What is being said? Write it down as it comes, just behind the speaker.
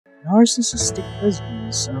Narcissistic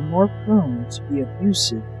husbands are more prone to be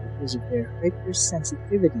abusive because of their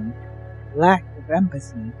hypersensitivity, lack of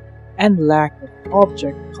empathy, and lack of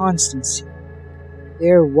object constancy.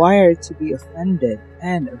 They are wired to be offended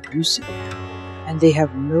and abusive, and they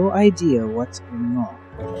have no idea what's going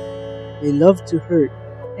on. They love to hurt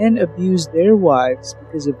and abuse their wives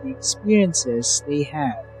because of the experiences they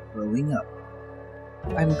had growing up.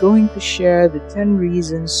 I'm going to share the 10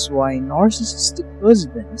 reasons why narcissistic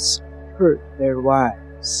husbands hurt their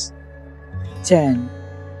wives. 10.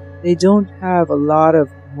 They don't have a lot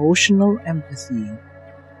of emotional empathy.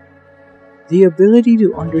 The ability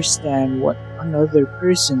to understand what another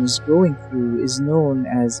person is going through is known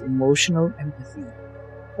as emotional empathy,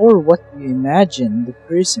 or what you imagine the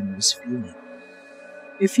person is feeling.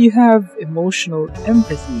 If you have emotional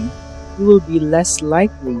empathy, you will be less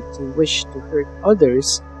likely to wish to hurt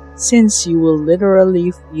others since you will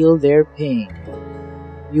literally feel their pain.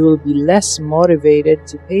 You will be less motivated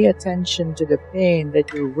to pay attention to the pain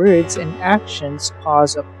that your words and actions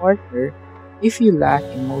cause a partner if you lack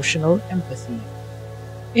emotional empathy.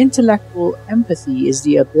 Intellectual empathy is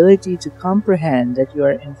the ability to comprehend that you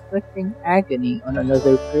are inflicting agony on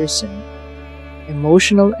another person.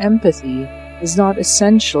 Emotional empathy is not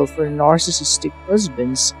essential for narcissistic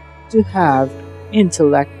husbands to have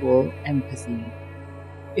intellectual empathy.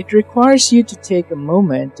 It requires you to take a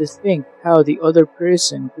moment to think how the other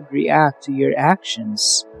person could react to your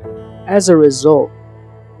actions. As a result,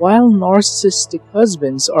 while narcissistic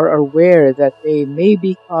husbands are aware that they may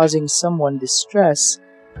be causing someone distress,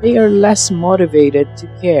 they are less motivated to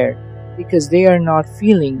care because they are not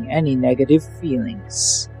feeling any negative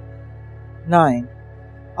feelings. 9.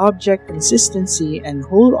 Object consistency and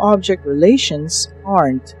whole object relations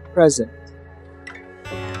aren't present.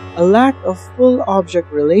 A lack of full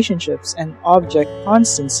object relationships and object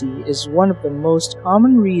constancy is one of the most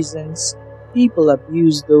common reasons people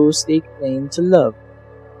abuse those they claim to love.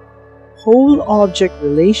 Whole object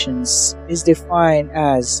relations is defined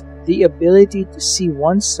as the ability to see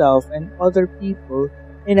oneself and other people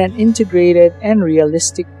in an integrated and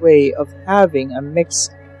realistic way of having a mix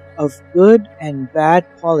of good and bad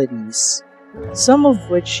qualities, some of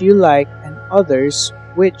which you like and others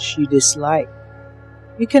which you dislike.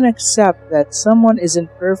 You can accept that someone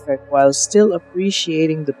isn't perfect while still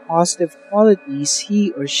appreciating the positive qualities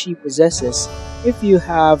he or she possesses if you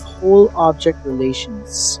have whole object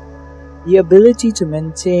relations. The ability to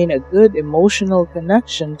maintain a good emotional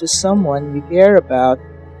connection to someone you care about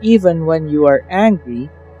even when you are angry,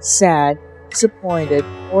 sad, disappointed,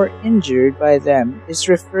 or injured by them is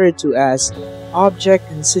referred to as object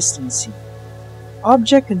consistency.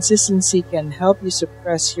 Object consistency can help you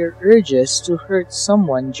suppress your urges to hurt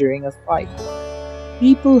someone during a fight.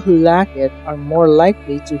 People who lack it are more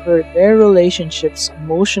likely to hurt their relationships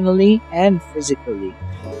emotionally and physically.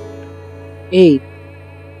 8.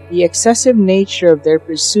 The excessive nature of their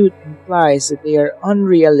pursuit implies that they are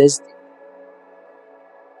unrealistic.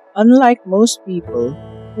 Unlike most people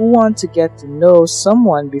who want to get to know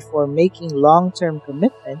someone before making long-term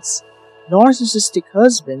commitments, narcissistic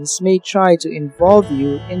husbands may try to involve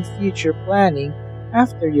you in future planning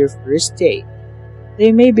after your first date.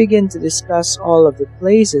 They may begin to discuss all of the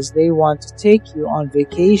places they want to take you on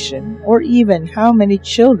vacation, or even how many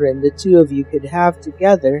children the two of you could have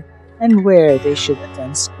together and where they should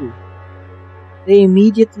attend school. They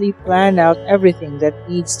immediately plan out everything that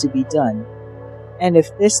needs to be done, and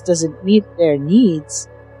if this doesn't meet their needs,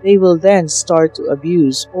 they will then start to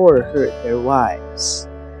abuse or hurt their wives.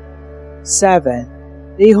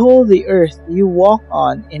 7. They hold the earth you walk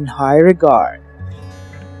on in high regard.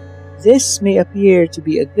 This may appear to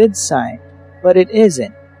be a good sign, but it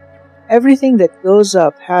isn't. Everything that goes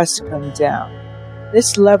up has to come down.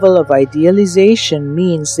 This level of idealization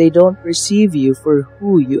means they don't perceive you for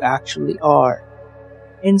who you actually are.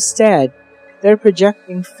 Instead, they're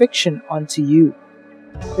projecting fiction onto you.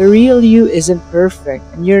 The real you isn't perfect,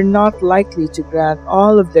 and you're not likely to grant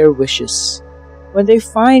all of their wishes. When they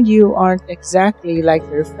find you aren't exactly like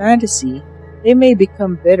their fantasy, they may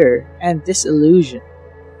become bitter and disillusioned.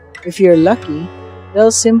 If you're lucky,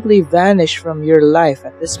 they'll simply vanish from your life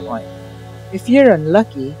at this point. If you're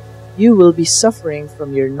unlucky, you will be suffering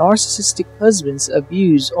from your narcissistic husband's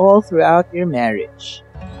abuse all throughout your marriage.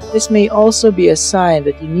 This may also be a sign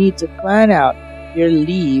that you need to plan out your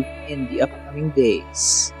leave in the upcoming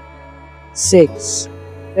days. 6.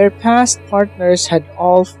 Their past partners had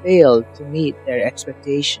all failed to meet their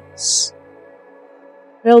expectations.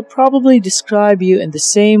 They'll probably describe you in the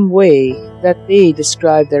same way that they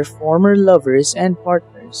describe their former lovers and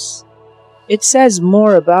partners. It says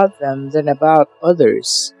more about them than about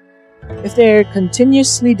others. If they are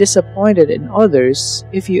continuously disappointed in others,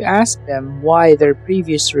 if you ask them why their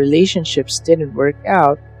previous relationships didn't work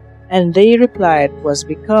out, and they reply it was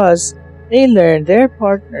because they learned their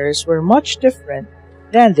partners were much different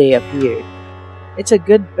than they appeared, it's a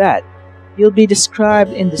good bet you'll be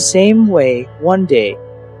described in the same way one day.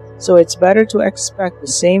 So it's better to expect the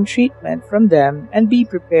same treatment from them and be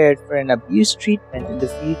prepared for an abuse treatment in the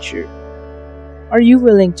future. Are you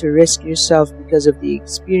willing to risk yourself because of the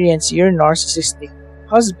experience your narcissistic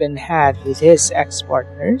husband had with his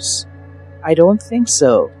ex-partners? I don't think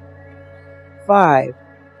so. 5.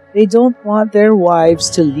 They don't want their wives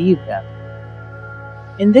to leave them.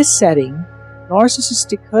 In this setting,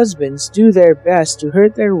 narcissistic husbands do their best to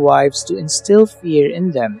hurt their wives to instill fear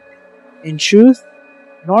in them. In truth,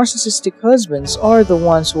 narcissistic husbands are the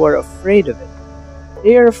ones who are afraid of it.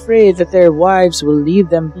 They are afraid that their wives will leave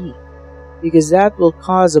them be, because that will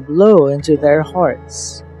cause a blow into their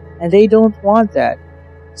hearts, and they don't want that.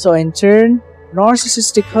 So in turn,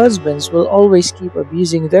 narcissistic husbands will always keep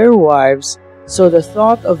abusing their wives, so the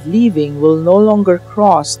thought of leaving will no longer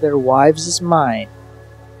cross their wives' mind.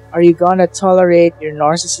 Are you gonna tolerate your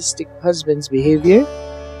narcissistic husband's behavior?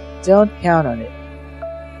 Don't count on it.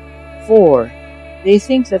 4. They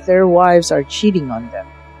think that their wives are cheating on them.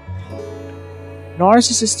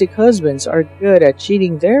 Narcissistic husbands are good at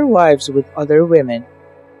cheating their wives with other women,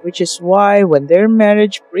 which is why when their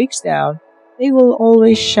marriage breaks down, they will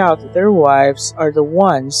always shout that their wives are the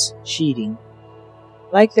ones cheating.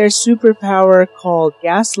 Like their superpower called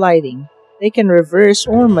gaslighting, they can reverse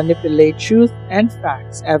or manipulate truth and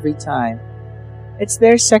facts every time. It's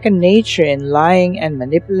their second nature in lying and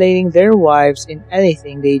manipulating their wives in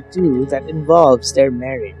anything they do that involves their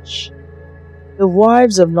marriage. The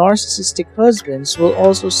wives of narcissistic husbands will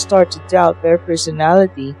also start to doubt their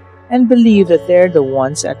personality and believe that they're the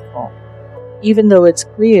ones at fault, even though it's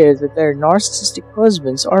clear that their narcissistic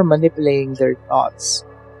husbands are manipulating their thoughts.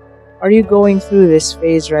 Are you going through this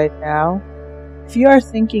phase right now? If you are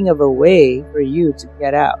thinking of a way for you to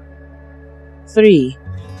get out. 3.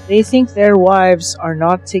 They think their wives are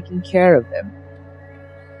not taking care of them.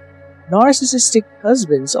 Narcissistic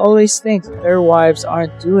husbands always think that their wives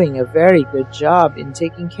aren't doing a very good job in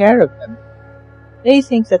taking care of them. They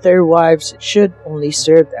think that their wives should only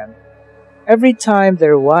serve them. Every time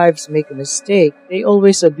their wives make a mistake, they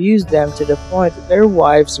always abuse them to the point that their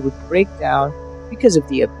wives would break down because of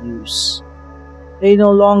the abuse. They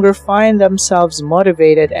no longer find themselves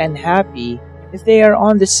motivated and happy if they are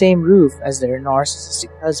on the same roof as their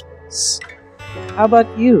narcissistic husbands. How about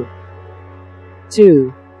you?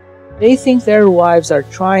 2. They think their wives are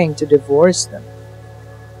trying to divorce them.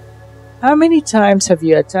 How many times have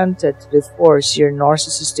you attempted to divorce your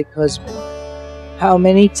narcissistic husband? How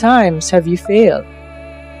many times have you failed?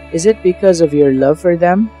 Is it because of your love for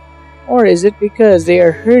them? Or is it because they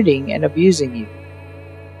are hurting and abusing you?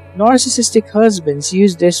 Narcissistic husbands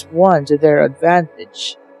use this one to their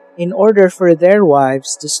advantage in order for their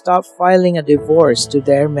wives to stop filing a divorce to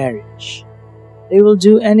their marriage. They will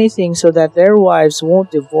do anything so that their wives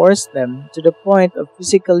won't divorce them to the point of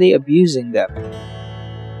physically abusing them.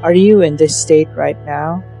 Are you in this state right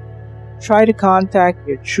now? Try to contact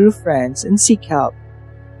your true friends and seek help.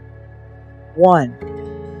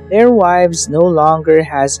 1. Their wives no longer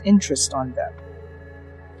has interest on them.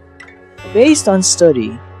 Based on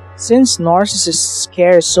study, since narcissists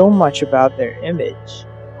care so much about their image,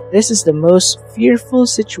 this is the most fearful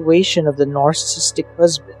situation of the narcissistic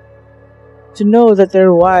husband, to know that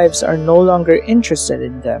their wives are no longer interested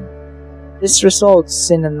in them. This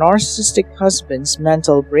results in a narcissistic husband's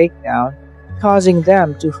mental breakdown, causing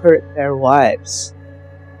them to hurt their wives.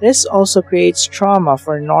 This also creates trauma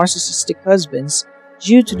for narcissistic husbands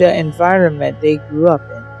due to the environment they grew up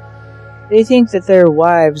in. They think that their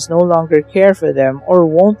wives no longer care for them or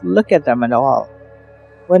won't look at them at all.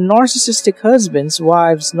 When narcissistic husbands'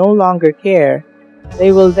 wives no longer care,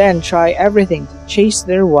 they will then try everything to chase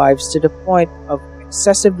their wives to the point of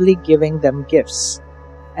excessively giving them gifts.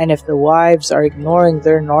 And if the wives are ignoring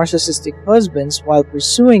their narcissistic husbands while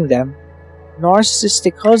pursuing them,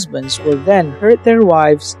 narcissistic husbands will then hurt their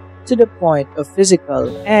wives to the point of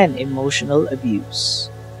physical and emotional abuse.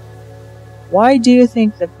 Why do you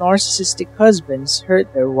think that narcissistic husbands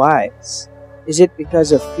hurt their wives? Is it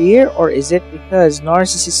because of fear, or is it because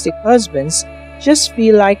narcissistic husbands just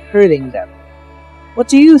feel like hurting them? What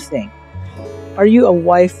do you think? Are you a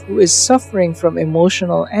wife who is suffering from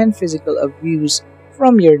emotional and physical abuse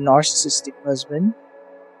from your narcissistic husband?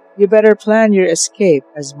 You better plan your escape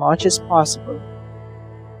as much as possible.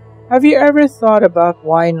 Have you ever thought about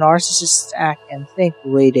why narcissists act and think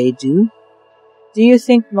the way they do? Do you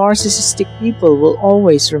think narcissistic people will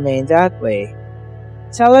always remain that way?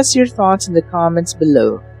 Tell us your thoughts in the comments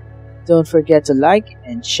below. Don't forget to like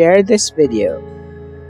and share this video.